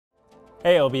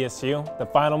Hey LBSU, the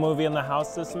final movie in the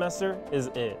house this semester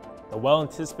is It, the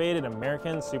well-anticipated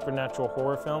American supernatural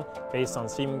horror film based on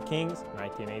Stephen King's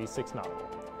 1986 novel.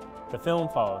 The film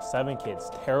follows 7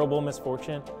 kids' terrible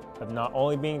misfortune of not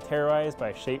only being terrorized by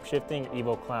a shape-shifting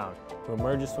evil clown who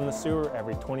emerges from the sewer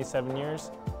every 27 years,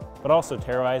 but also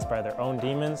terrorized by their own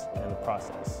demons in the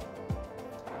process.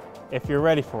 If you're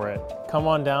ready for it, come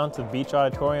on down to the Beach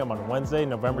Auditorium on Wednesday,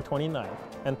 November 29th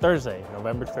and Thursday,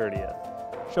 November 30th.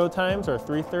 Showtimes are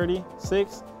 3:30,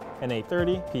 6, and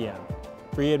 8:30 p.m.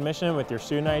 Free admission with your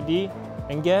student ID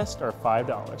and guest are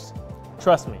 $5.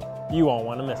 Trust me, you won't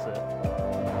want to miss it.